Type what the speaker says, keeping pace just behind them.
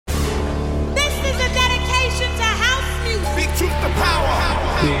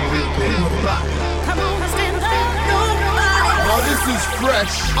Come on, stand up. Oh, this is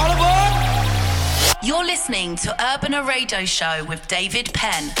fresh. All aboard. You're listening to Urbana Radio Show with David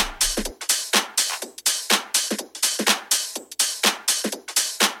Penn.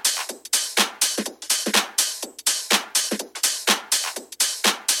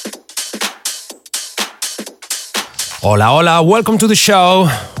 Hola, hola, welcome to the show.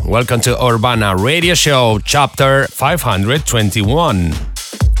 Welcome to Urbana Radio Show, chapter 521.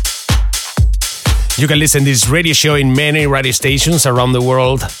 You can listen to this radio show in many radio stations around the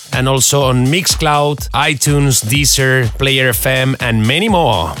world and also on Mixcloud, iTunes, Deezer, Player FM, and many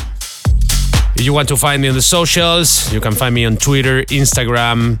more. If you want to find me on the socials, you can find me on Twitter,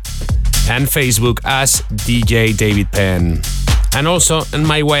 Instagram, and Facebook as DJ David Penn. And also on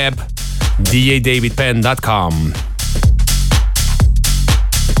my web, djdavidpenn.com.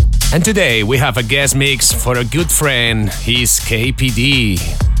 And today we have a guest mix for a good friend. He's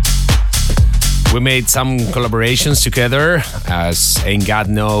KPD. We made some collaborations together as Ain't Got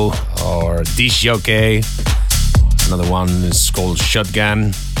No or Dish Jockey. Another one is called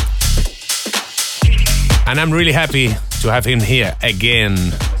Shotgun. And I'm really happy to have him here again.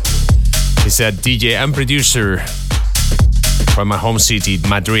 He's a DJ and producer from my home city,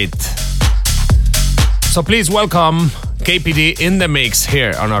 Madrid. So please welcome KPD in the mix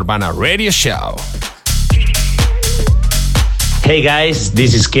here on Urbana Radio Show. Hey guys,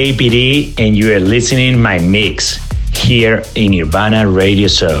 this is KPD and you are listening my mix here in Urbana Radio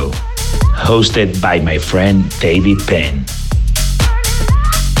Show, hosted by my friend David Penn.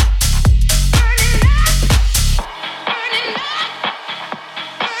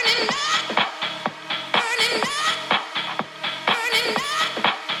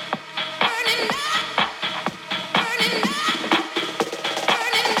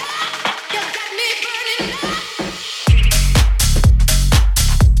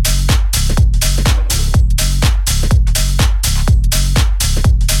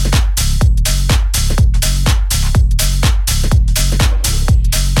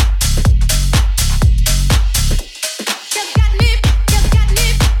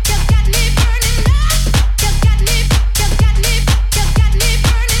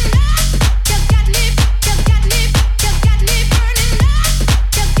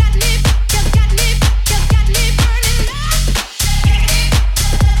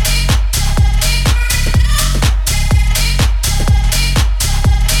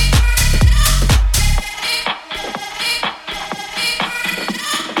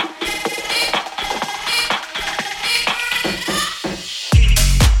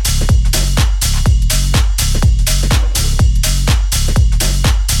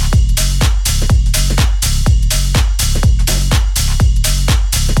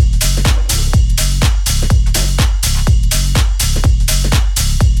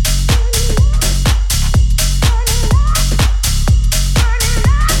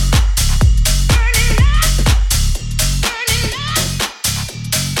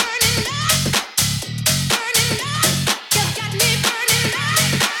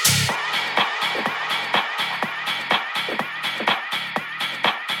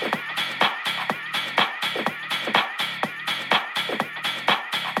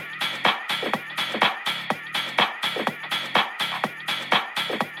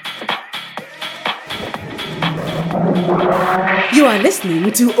 You are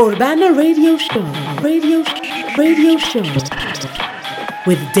listening to Urbana Radio Show, Radio Show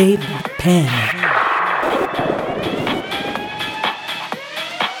with Dave Penn.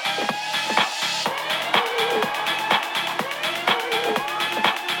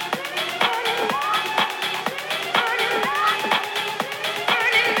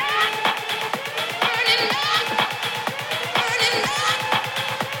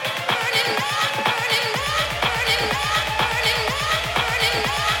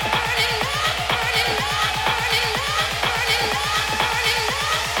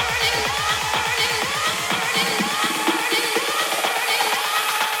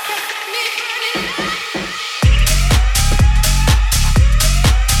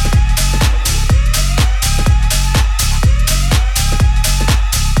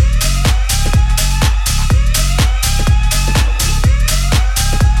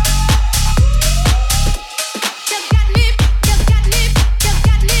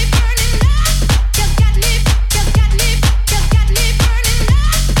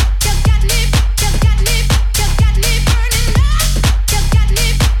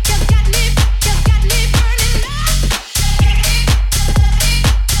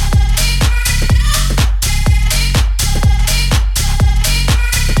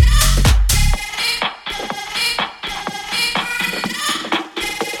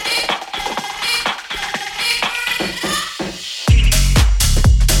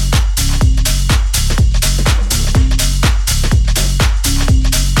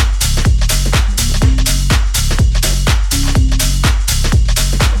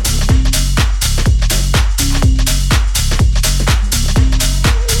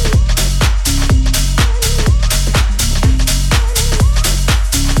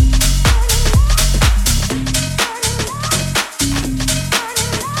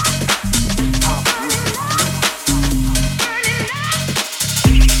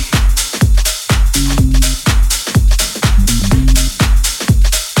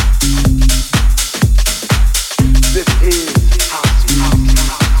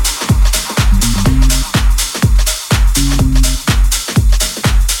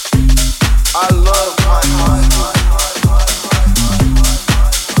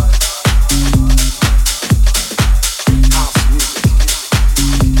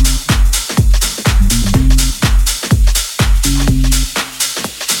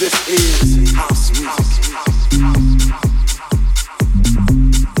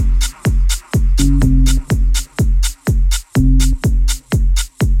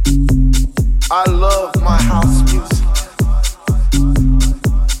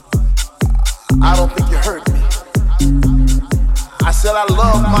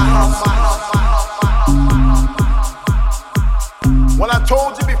 love my house. When I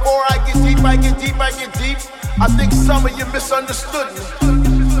told you before I get deep, I get deep, I get deep, I think some of you misunderstood me.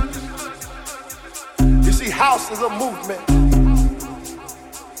 You see, house is a movement.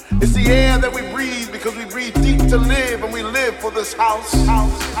 It's the air that we breathe because we breathe deep to live and we live for this house.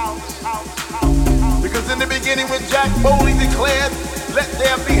 Because in the beginning when Jack Foley declared, let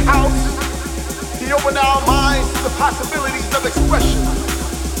there be house, he opened our minds to the possibilities of expression.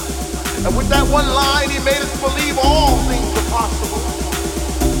 And with that one line, he made us believe all things are possible.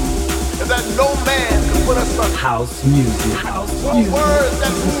 And that no man can put us under. House music. House music. Words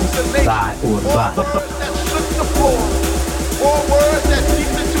that move the nation. By or by. Words that shook the floor. Four words that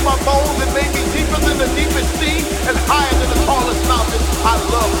seeped into my bones and made me deeper than the deepest sea and higher than the tallest mountain. I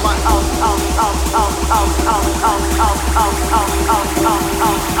love my house, house, house, house, house, house, house, house, house, house, house,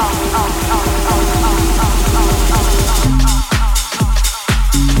 house, house, house, house, house,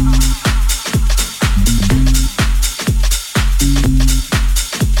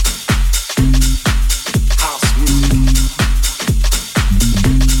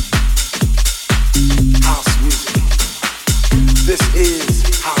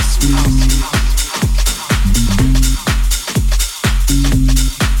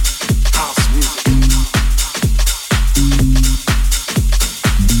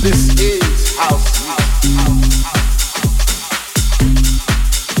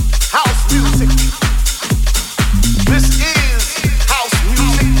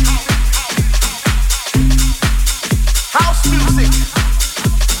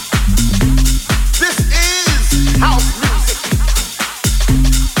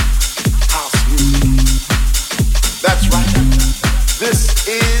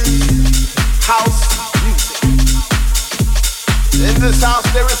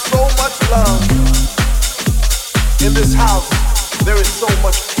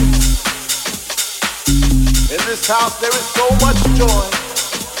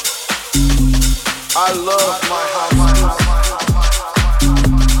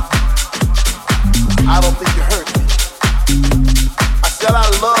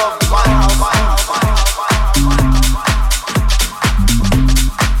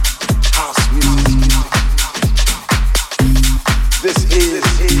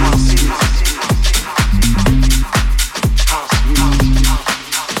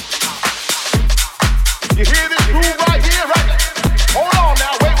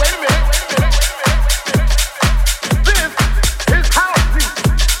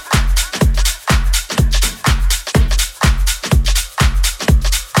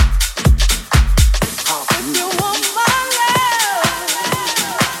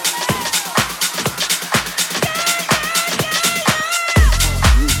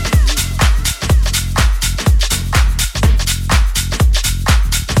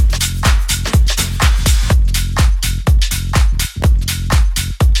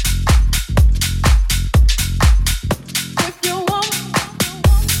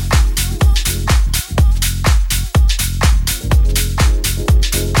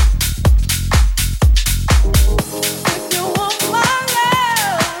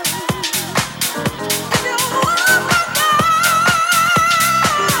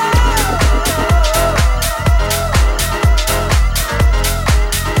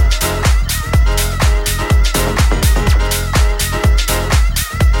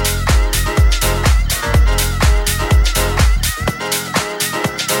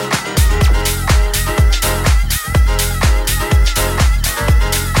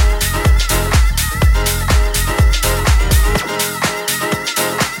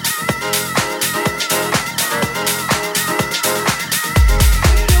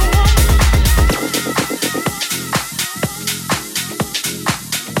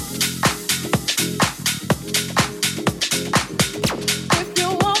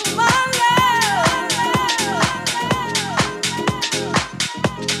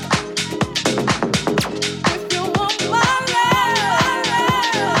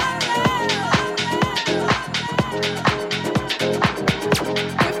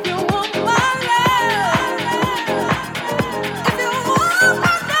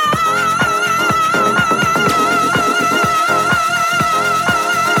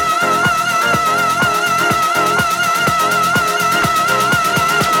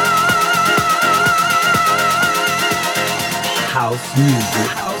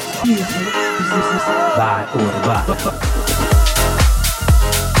 By or by.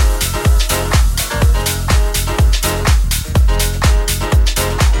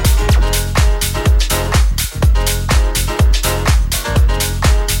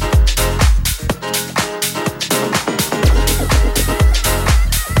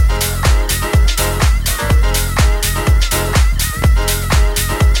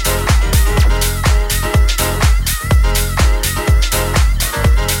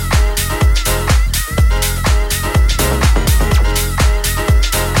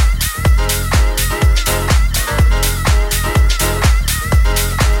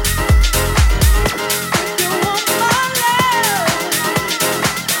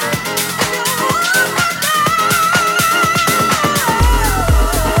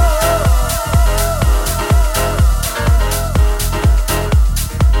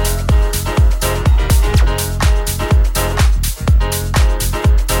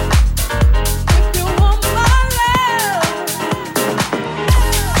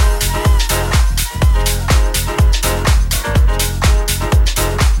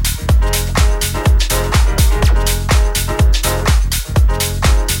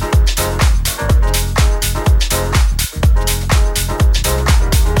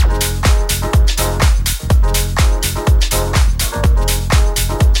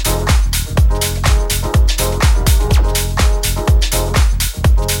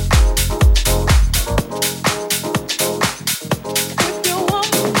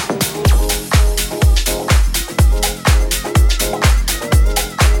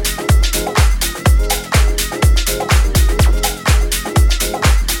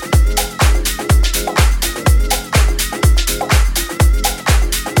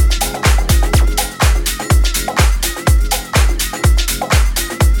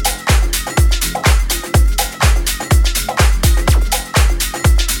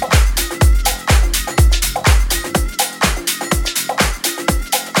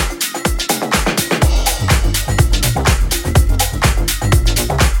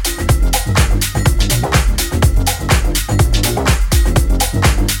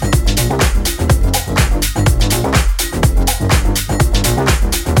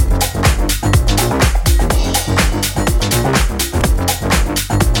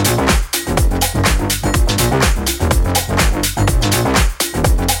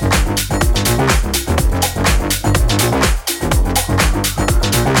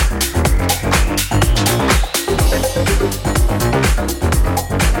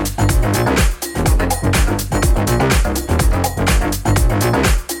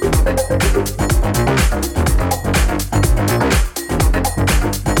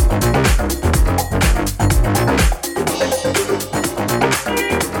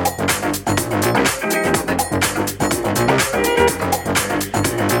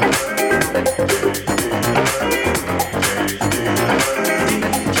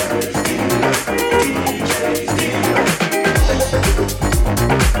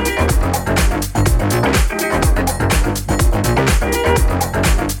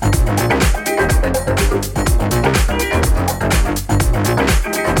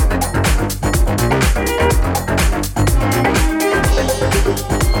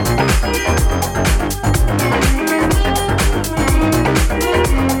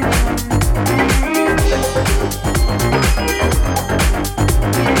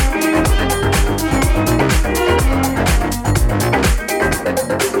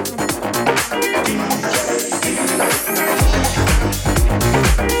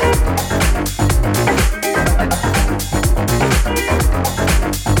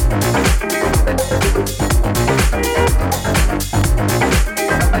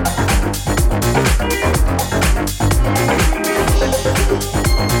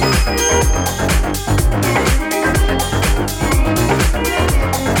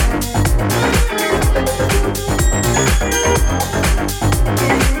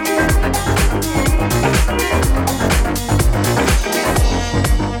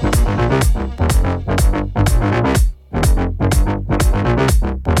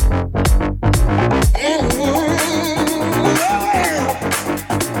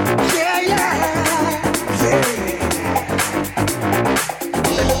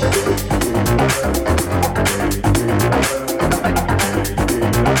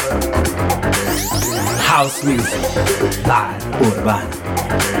 House music by Urbana.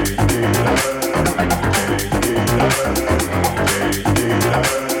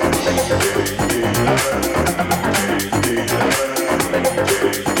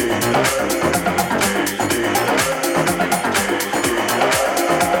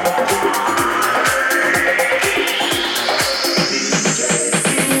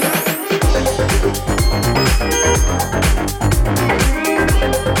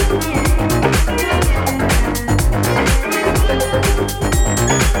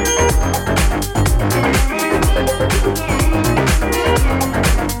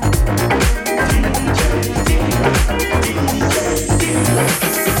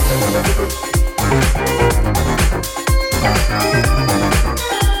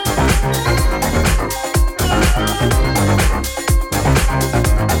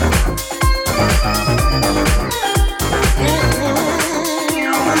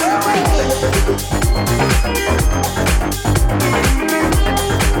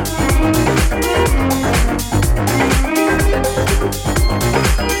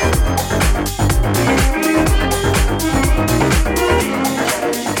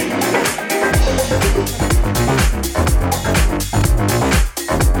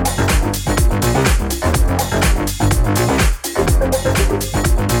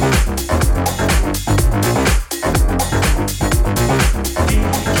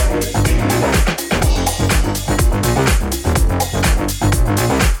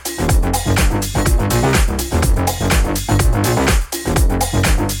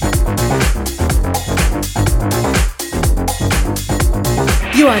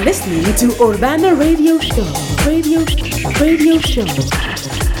 You are listening to Urbana Radio Show. Radio Show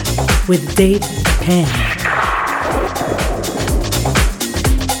with Dave Penn.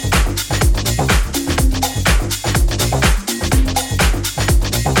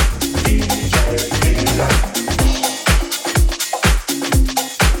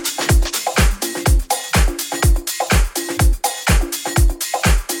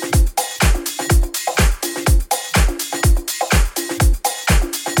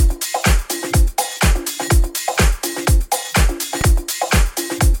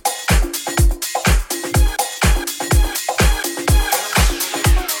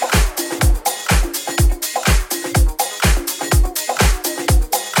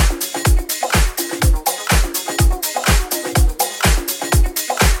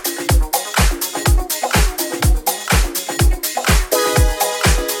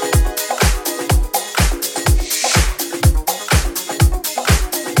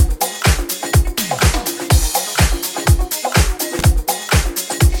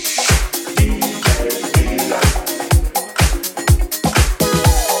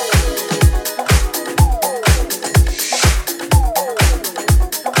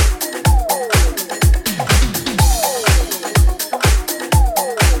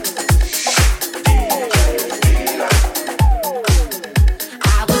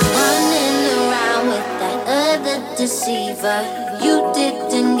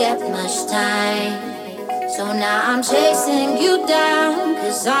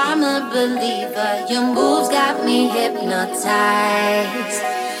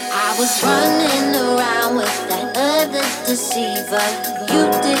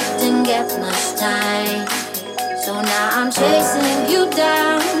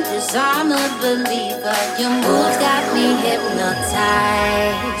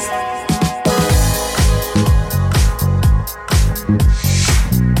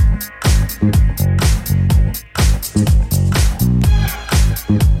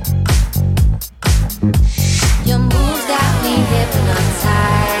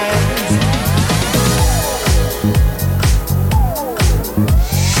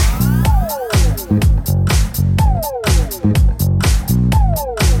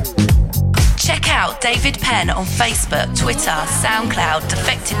 David Penn on Facebook, Twitter, SoundCloud,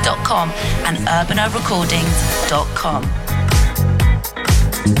 Defected.com and UrbanaRecordings.com.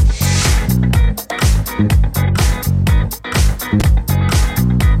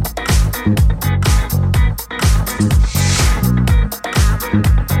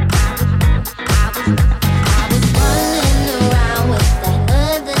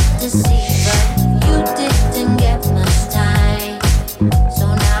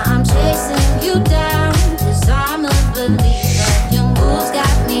 Your moves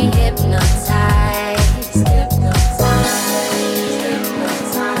got me hypnotized.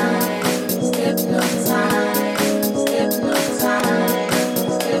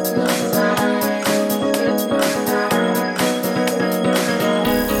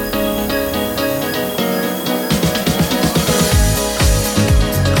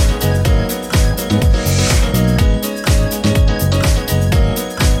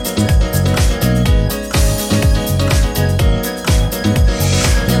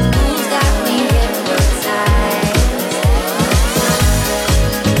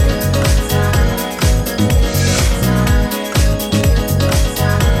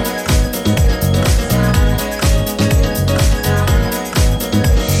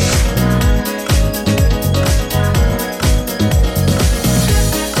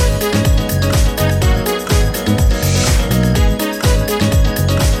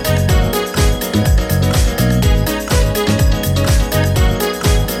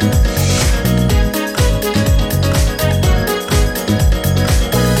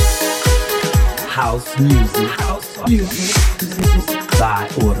 music by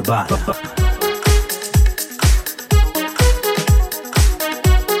Urbana.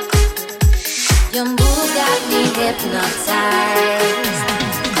 Your move got me hypnotized.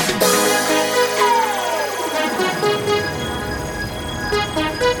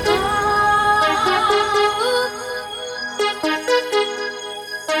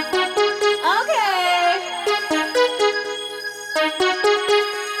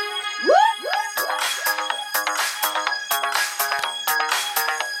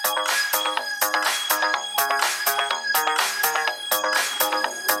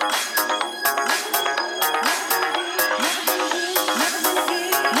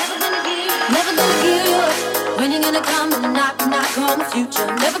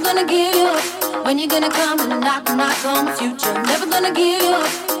 When you gonna come and knock on my future? Never gonna give you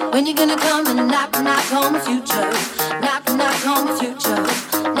up. When you gonna come and knock on my future? Knock on my future.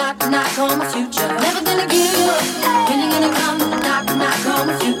 Knock on my future. Never gonna give you up. When you gonna come and knock on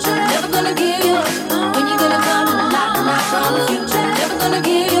my future? Never gonna give you up. When you gonna come and knock on my future? Never gonna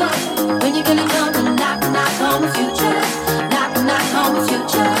give you up. When you gonna come and knock on my future? Knock on my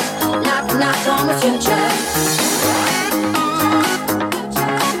future. Knock on my future.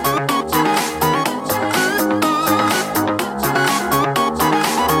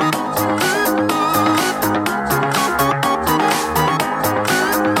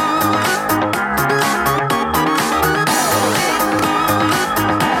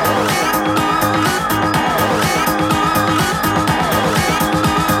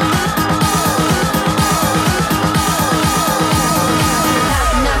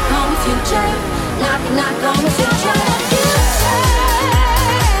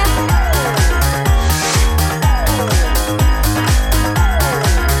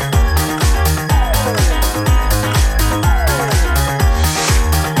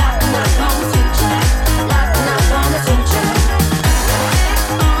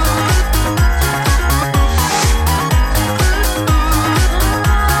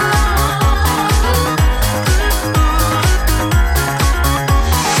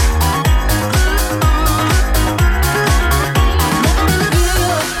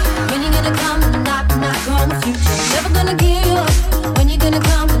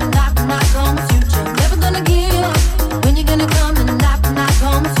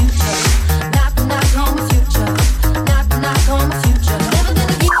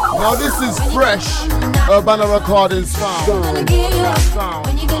 Urbana recording sound. Never gonna give you up.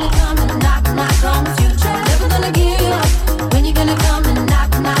 When you gonna come and knock on my future? Never gonna give you up. When you gonna come and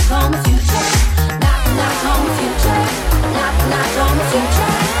knock on my future? Knock on my future. Knock on my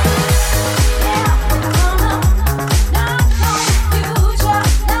future.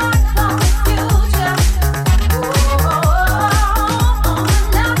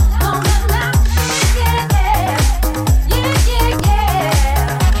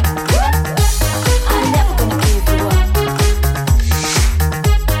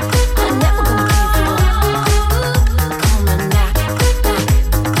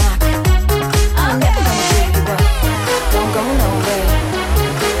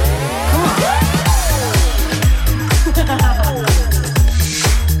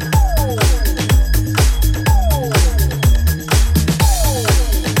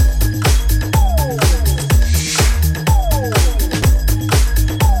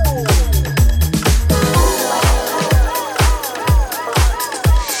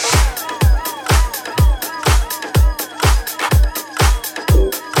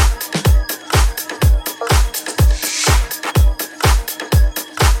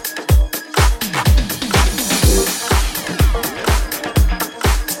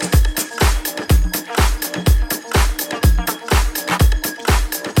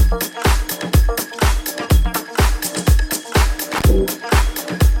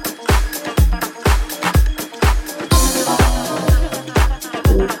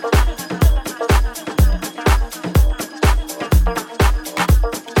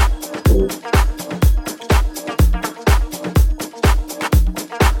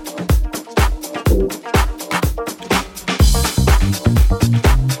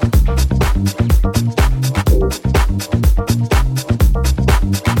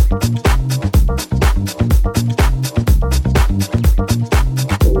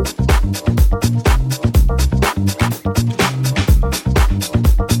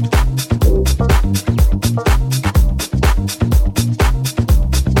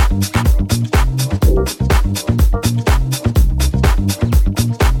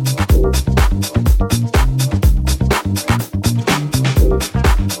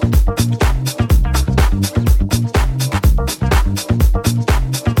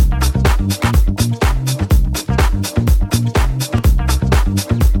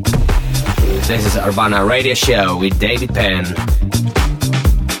 Urbana Radio Show with David Penn.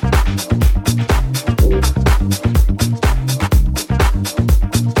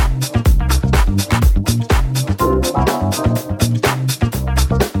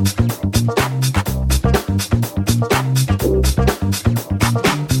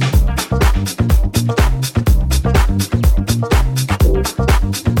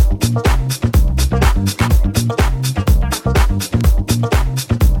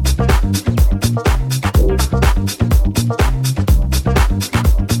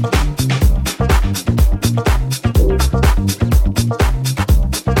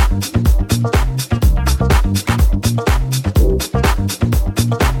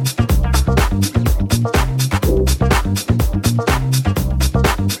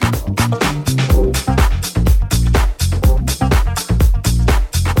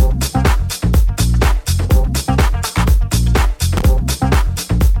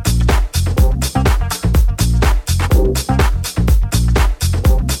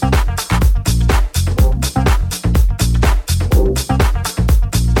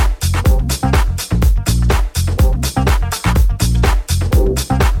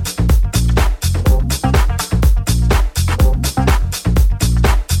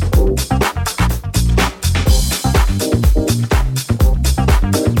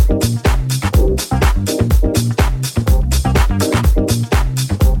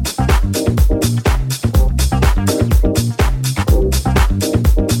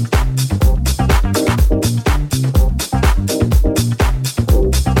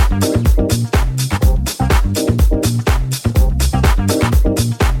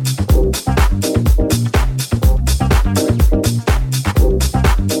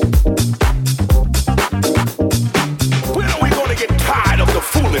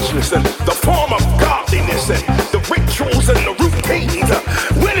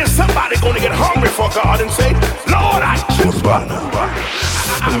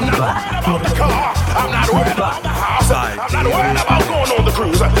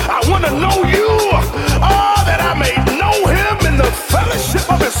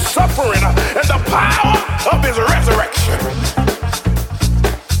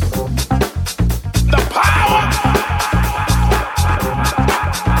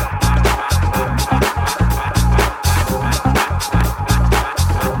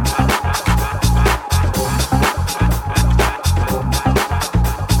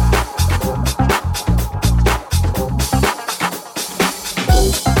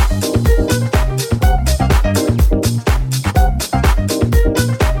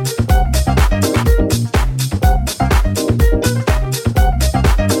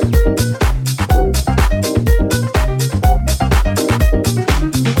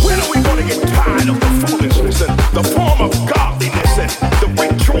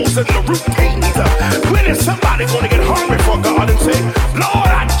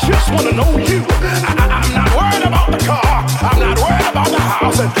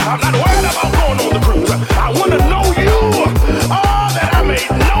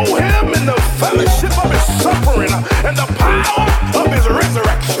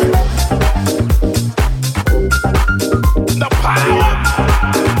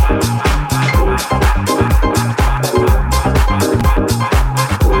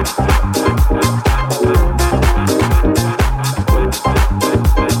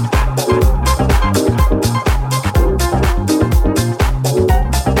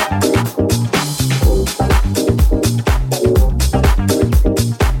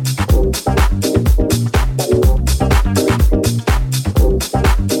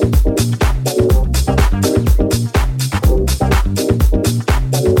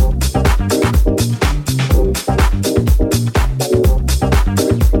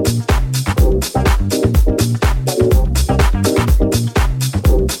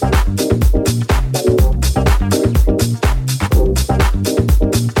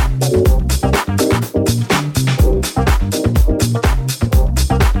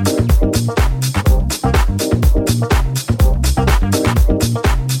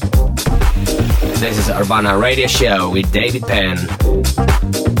 Urbana Radio Show with David Penn.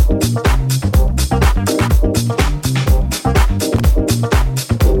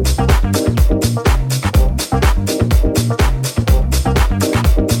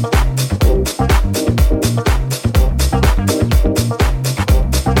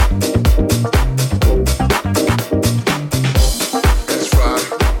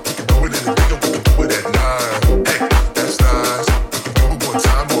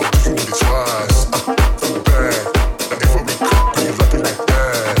 Like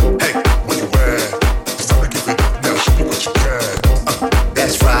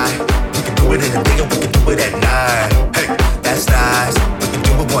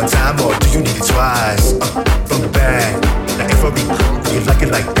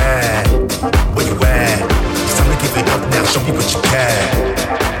like that. Where you at? It's time to give it up now. Show me what you got.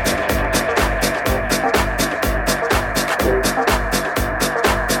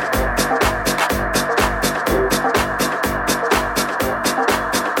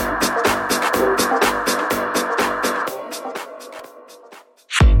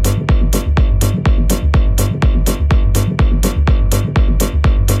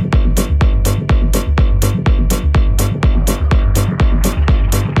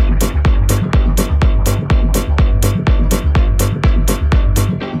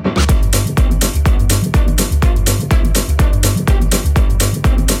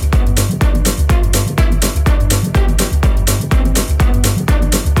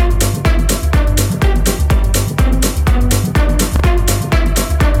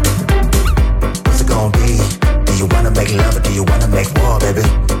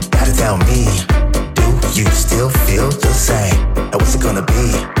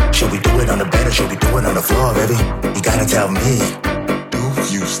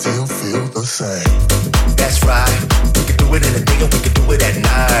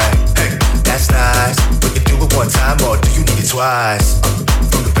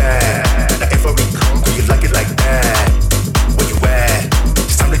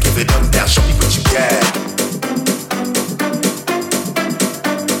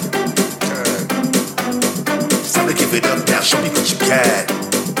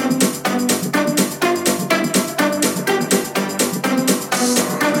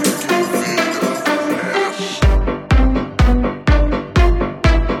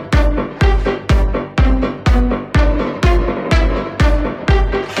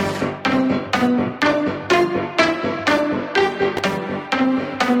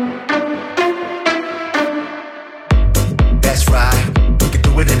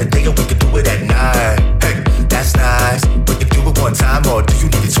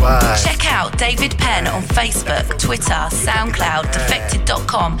 SoundCloud,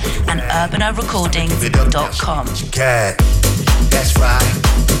 Defected.com and UrbanaRecordings.com. That's right.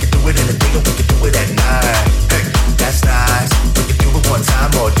 We can do it in a day or we can do it at night. Hey, that's nice. We can do it one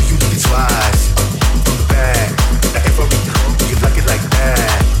time or do you need it twice? From the back, now every come, do you like it like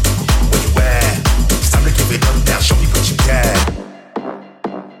that? Where you at? It's time to give it up now. Show me what you got.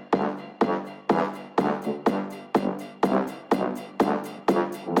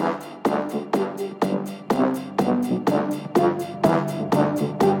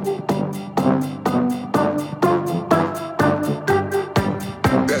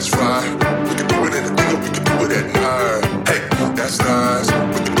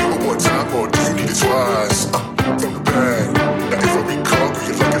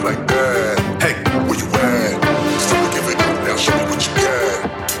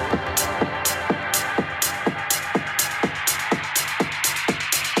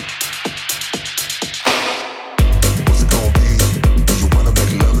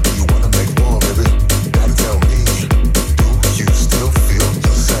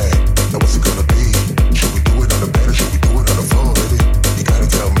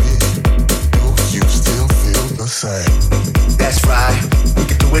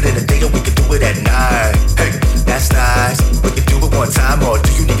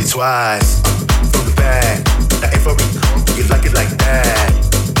 Twice, from the back, now every come, do you like it like that?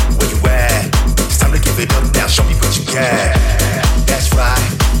 Where you at? It's time to give it up now, show me what you got. That's right,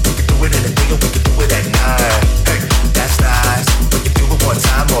 we can do it in a day or we can do it at night. Hey, that's nice, we can do it one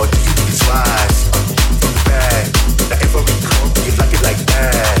time or do you need it twice? From the back, now every come, do you like it like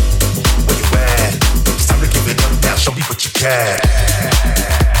that? Where you at? It's time to give it up now, show me what you got.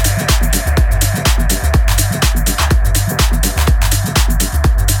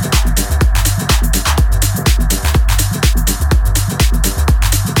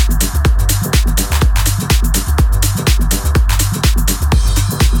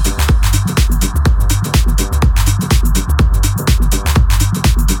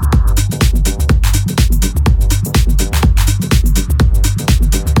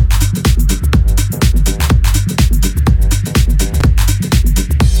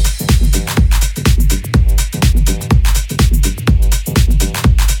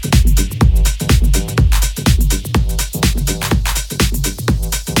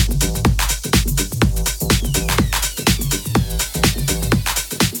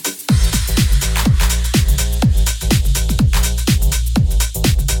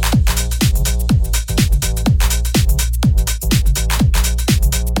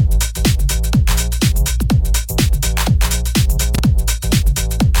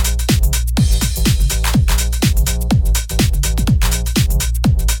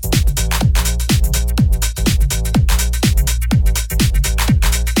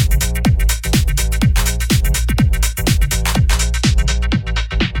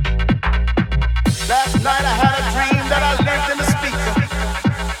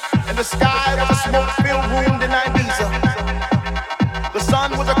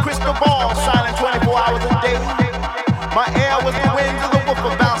 crystal ball, shining 24 hours a day. My air was the winds of the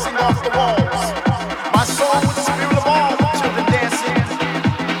woofer bouncing off the walls. My soul was the spirit of all the children dancing.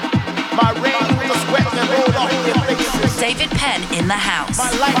 My rain was the sweat that rolled off their faces. David Penn in the house.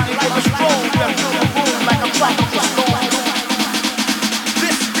 My lightning was the strobe that filled the room like a tropical storm.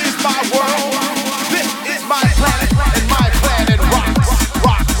 This is my world. This is my planet, and my planet rocks.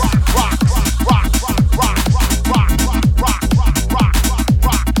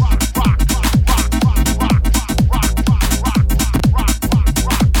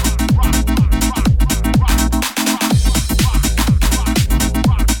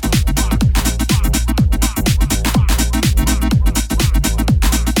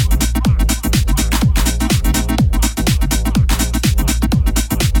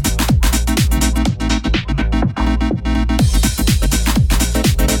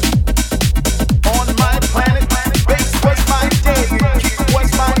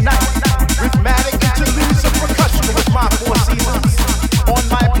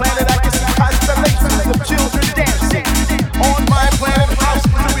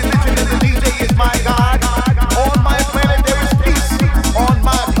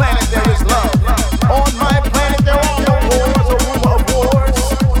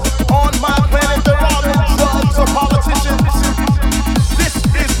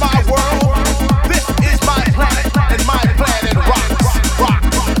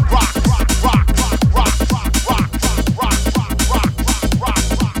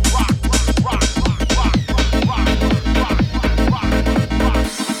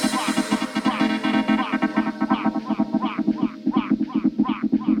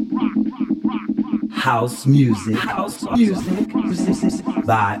 House music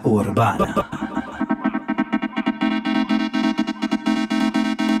by Urbana.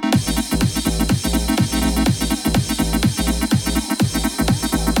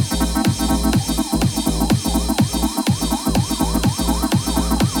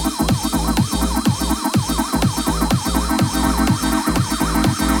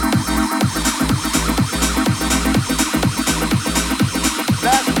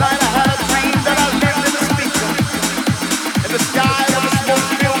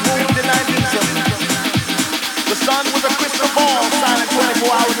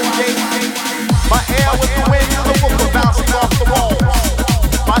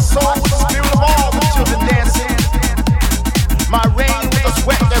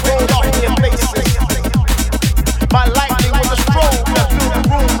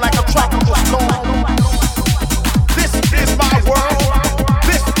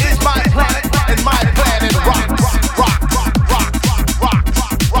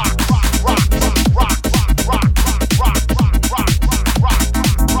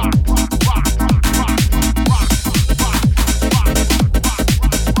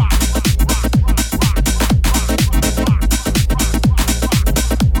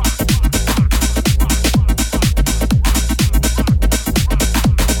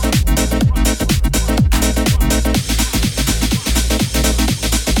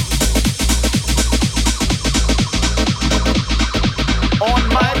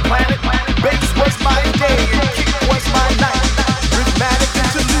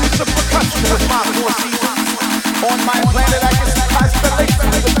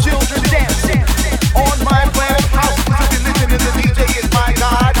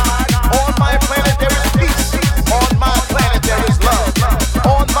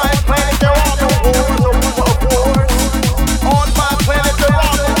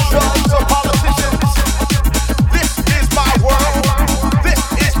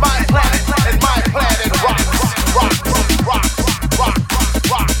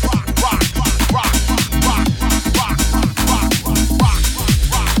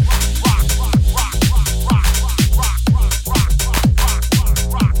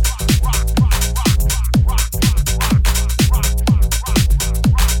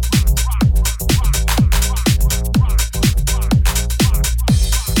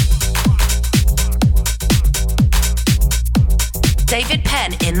 David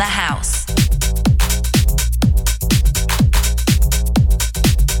Penn in the house.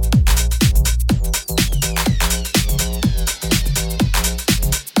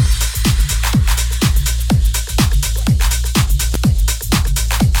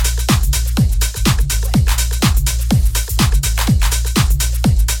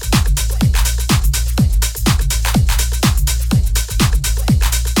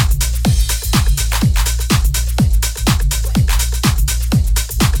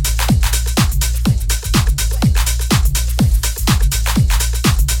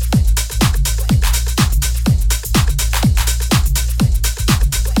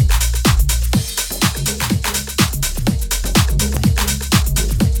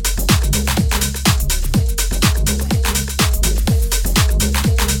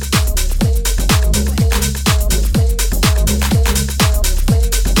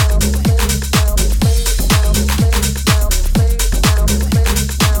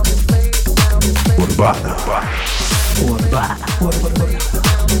 Urbana.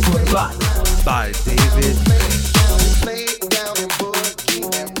 By David. Lay down and boogie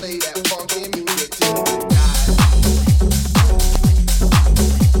and play that funky music till you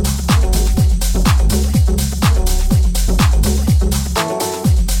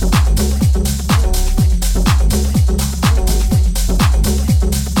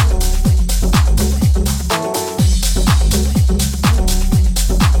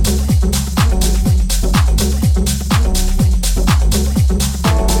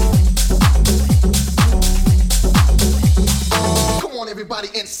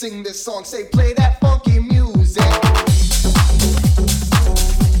and sing this song. Say, play that funky music.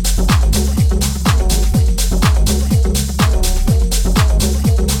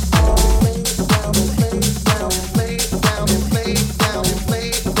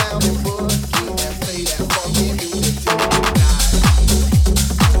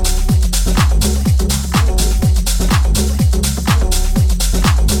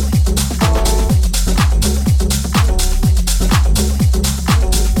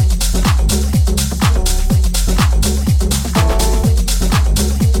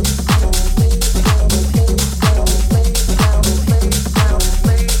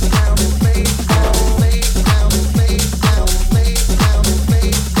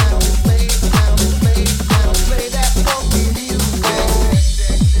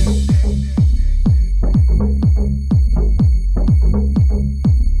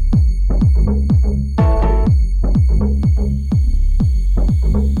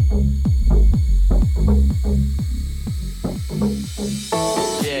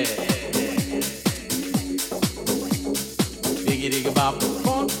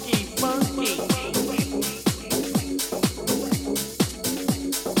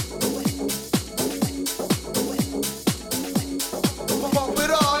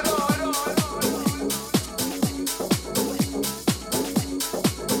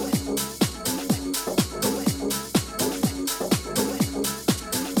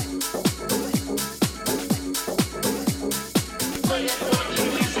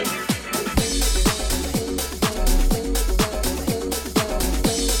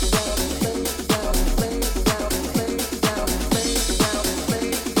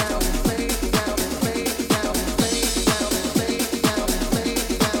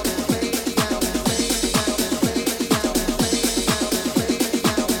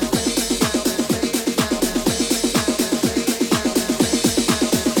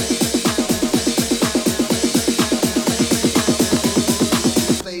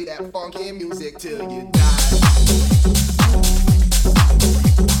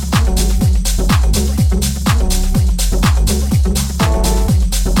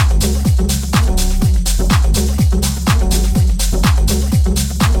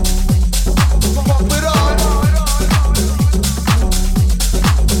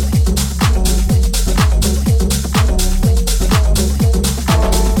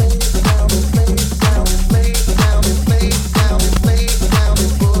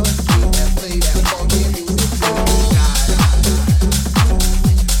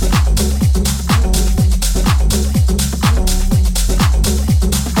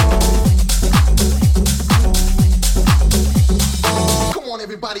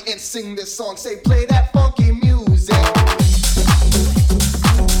 Sing this song, say play that funky music.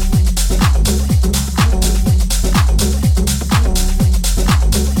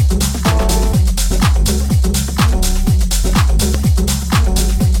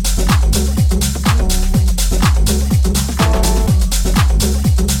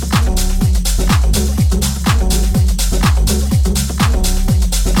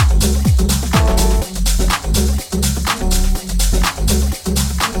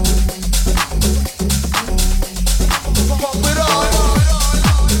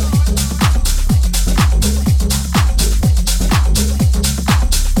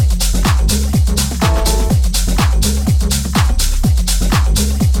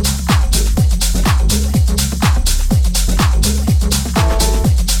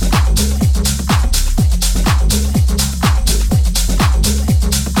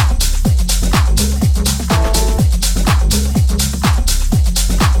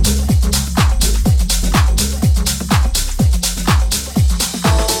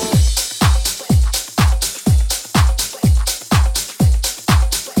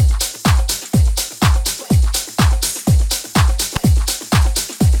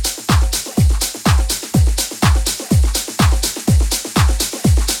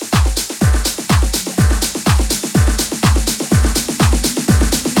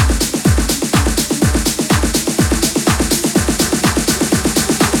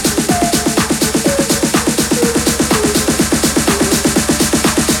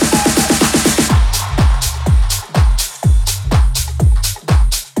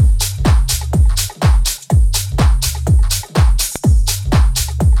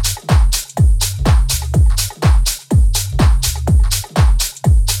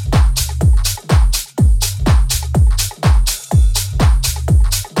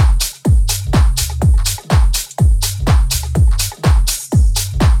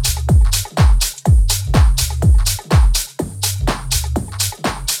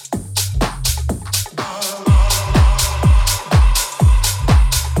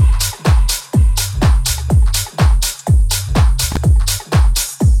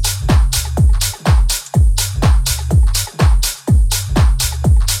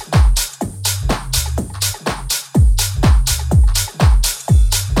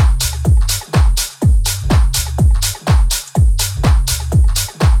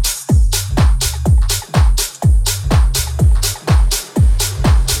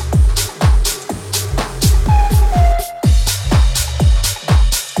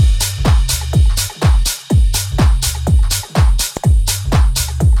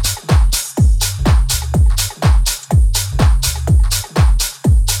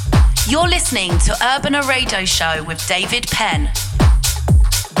 listening to Urbana Radio Show with David Penn.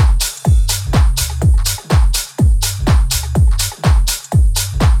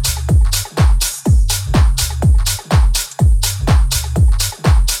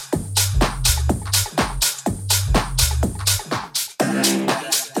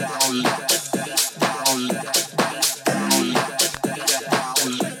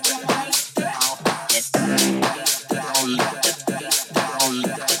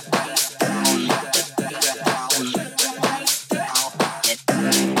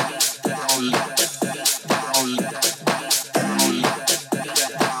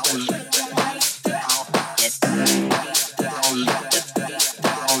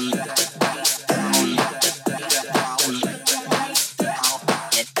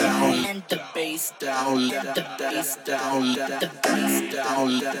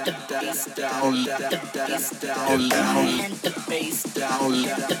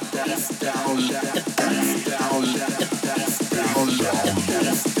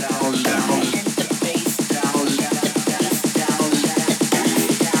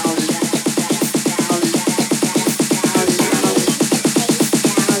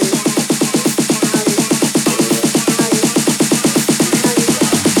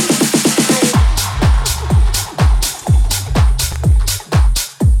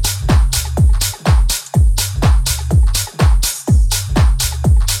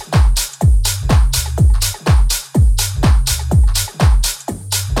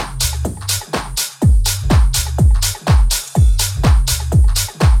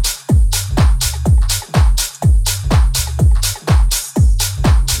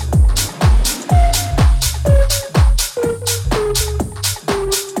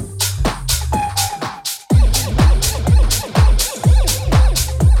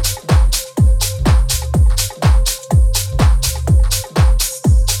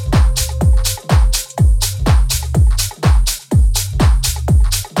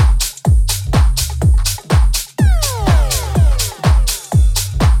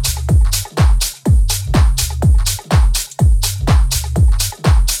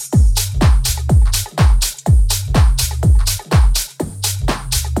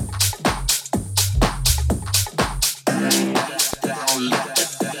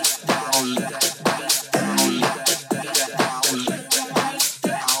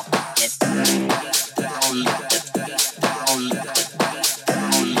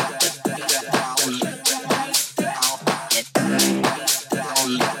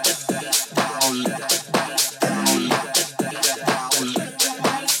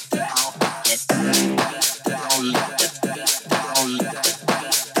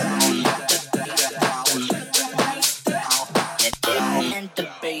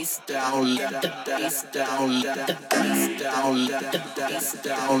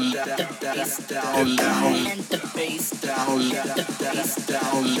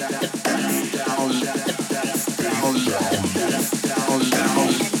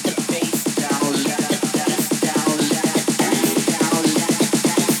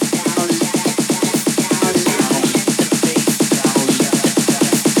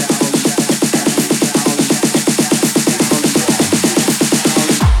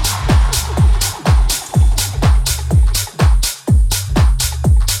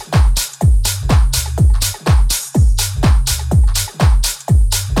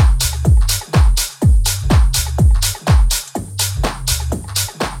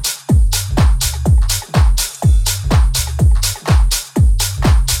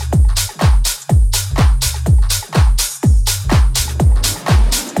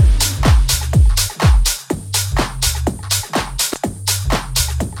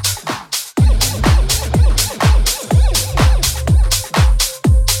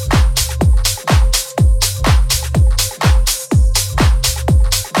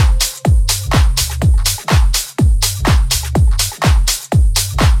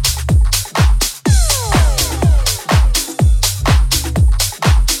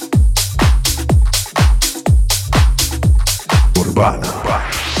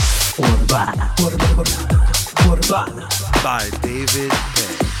 Urbana by David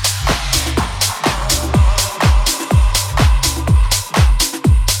Penn.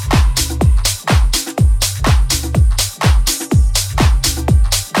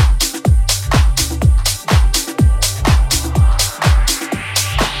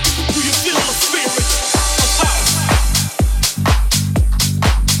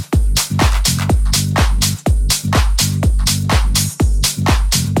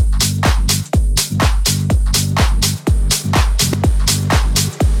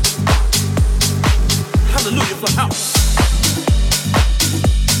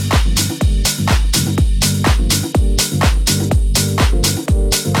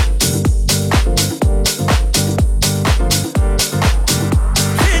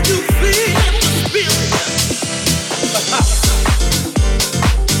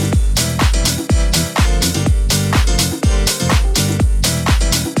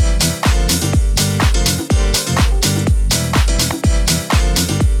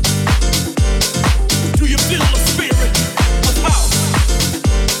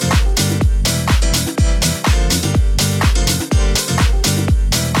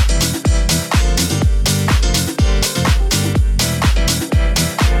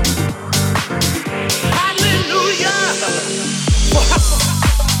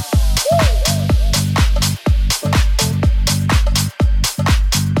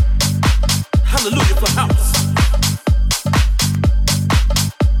 Hallelujah for house.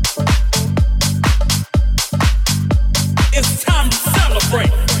 It's time to celebrate.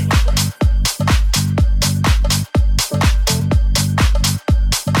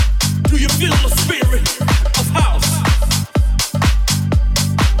 Do you feel the spirit of house?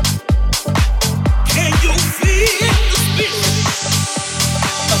 Can you feel the spirit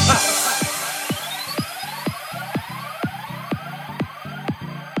of house?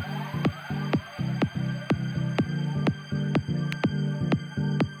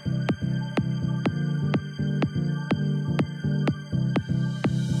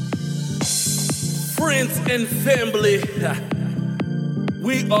 Friends and family,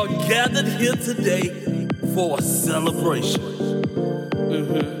 we are gathered here today for a celebration.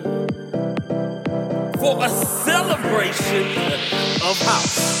 For a celebration of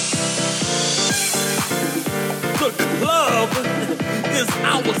house. The club is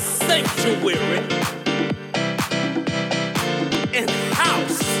our sanctuary, and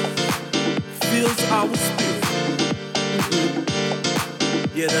house fills our spirit.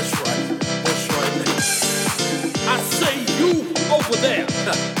 Yeah, that's right. That's right. I say you over there,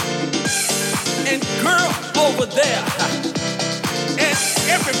 and girl over there, and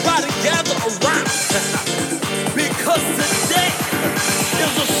everybody gather around, because today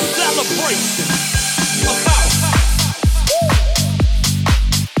is a celebration of house.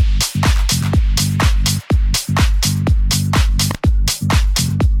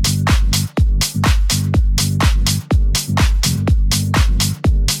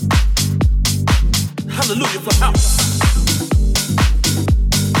 Hallelujah for house.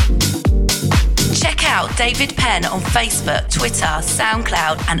 Check out David Penn on Facebook, Twitter,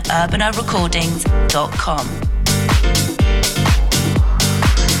 SoundCloud, and urbanarecordings.com.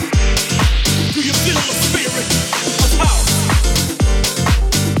 Do you feel the spirit of house?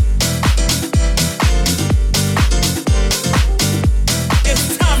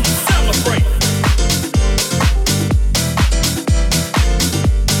 It's time to celebrate.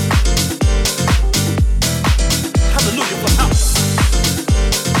 Hallelujah for house.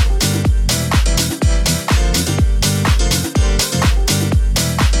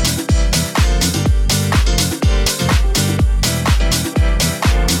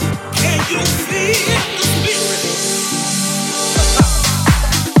 Can you feel the spirit of house?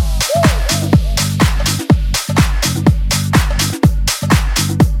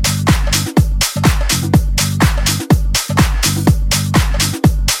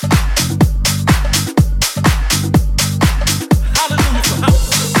 Hallelujah for house.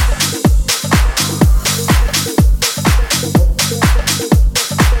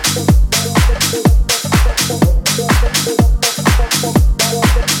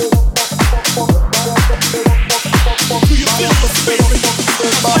 Do you feel the spirit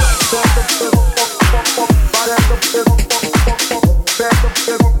of house?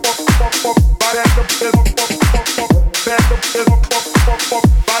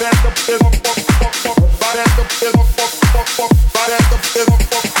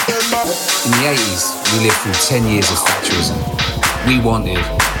 In the 80s, we lived through 10 years of Thatcherism.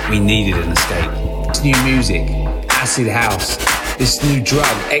 We needed an escape. This new music, acid house, this new drug,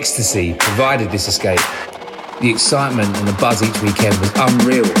 ecstasy, provided this escape. The excitement and the buzz each weekend was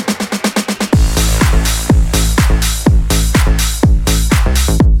unreal.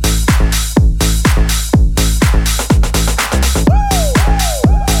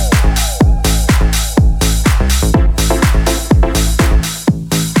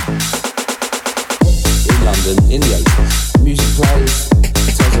 In London, in the 80s, music plays,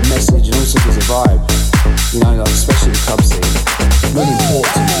 it tells a message and also gives a vibe. You know, like especially the club scene. Really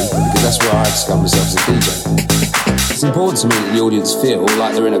important to me because that's where I discovered myself as a DJ. It's important to me that the audience feel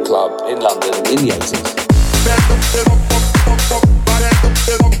like they're in a club in London in the 80s.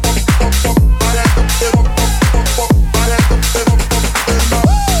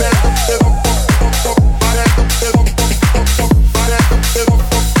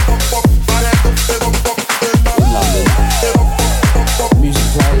 In London, music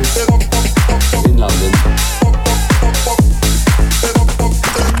plays in London.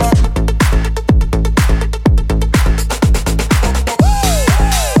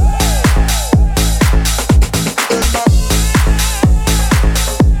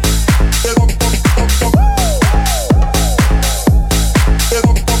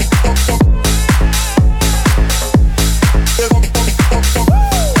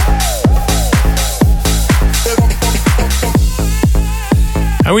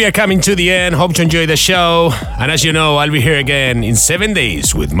 And we are coming to the end. Hope you enjoy the show. And as you know, I'll be here again in 7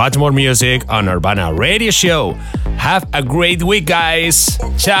 days with much more music on Urbana Radio Show. Have a great week, guys.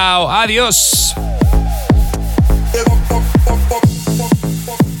 Ciao. Adios.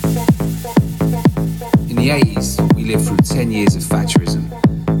 In the 80s, we lived through 10 years of Thatcherism.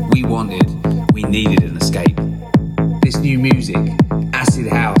 We needed an escape. This new music, acid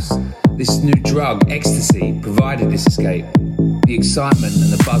house, this new drug, ecstasy, provided this escape. The excitement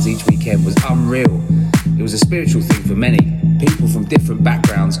and the buzz each weekend was unreal. It was a spiritual thing for many. People from different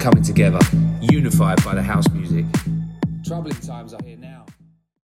backgrounds coming together, unified by the house music. Troubling times are here now.